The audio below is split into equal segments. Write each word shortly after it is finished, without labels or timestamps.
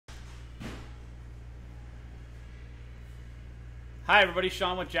Hi everybody,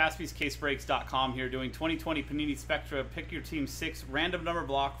 Sean with JaspysCaseBreaks.com here doing 2020 Panini Spectra Pick Your Team 6 random number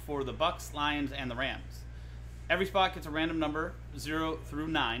block for the Bucks, Lions, and the Rams. Every spot gets a random number, 0 through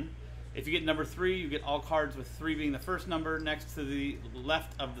 9. If you get number 3, you get all cards with 3 being the first number next to the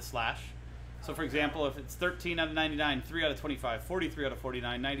left of the slash. So for example, if it's 13 out of 99, 3 out of 25, 43 out of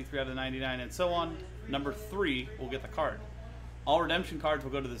 49, 93 out of 99, and so on, number 3 will get the card. All redemption cards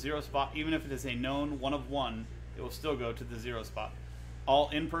will go to the 0 spot, even if it is a known 1 of 1. It will still go to the 0 spot. All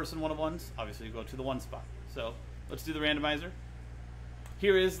in-person 1-of-1s, obviously, go to the 1 spot. So let's do the randomizer.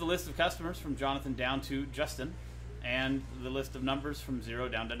 Here is the list of customers from Jonathan down to Justin, and the list of numbers from 0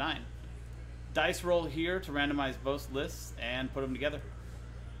 down to 9. Dice roll here to randomize both lists and put them together.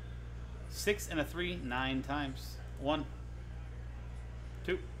 6 and a 3, 9 times. 1,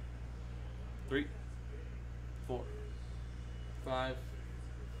 2, 3, 4, 5,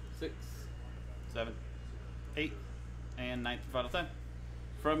 6, 7, 8, and 9th and final time.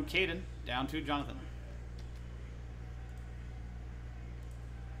 From Caden down to Jonathan.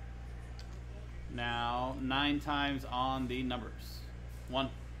 Now 9 times on the numbers. 1,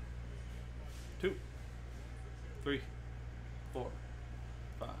 2, 3, 4,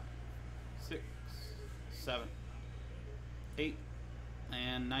 5, 6, 7, 8,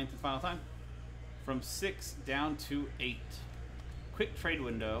 and 9th and final time. From 6 down to 8. Quick trade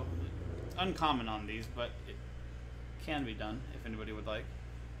window. It's uncommon on these, but it can be done if anybody would like.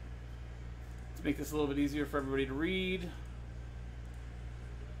 Let's make this a little bit easier for everybody to read.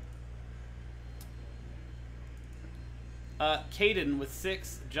 Caden with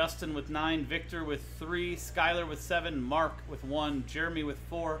 6, Justin with 9, Victor with 3, Skylar with 7, Mark with 1, Jeremy with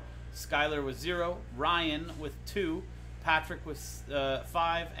 4, Skylar with 0, Ryan with 2, Patrick with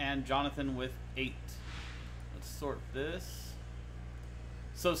 5, and Jonathan with 8. Let's sort this.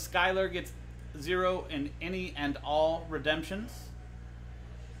 So Skylar gets 0 in any and all redemptions.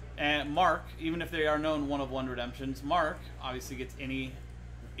 And Mark, even if they are known 1-of-1 redemptions, Mark obviously gets any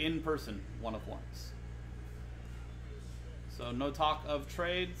in-person 1-of-1s. So no talk of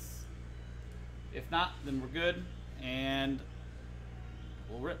trades. If not, then we're good, and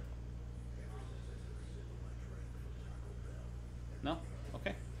we'll rip. No?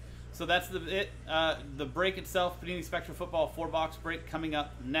 Okay. So that's the break itself, Panini Spectra Football 4-box break coming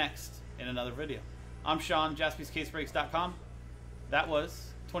up next in another video. I'm Sean, JaspysCaseBreaks.com. That was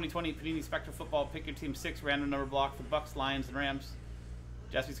 2020 Panini Spectra Football Pick Your Team 6 random number block for the Bucks, Lions, and Rams.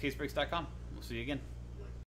 JaspysCaseBreaks.com. We'll see you again.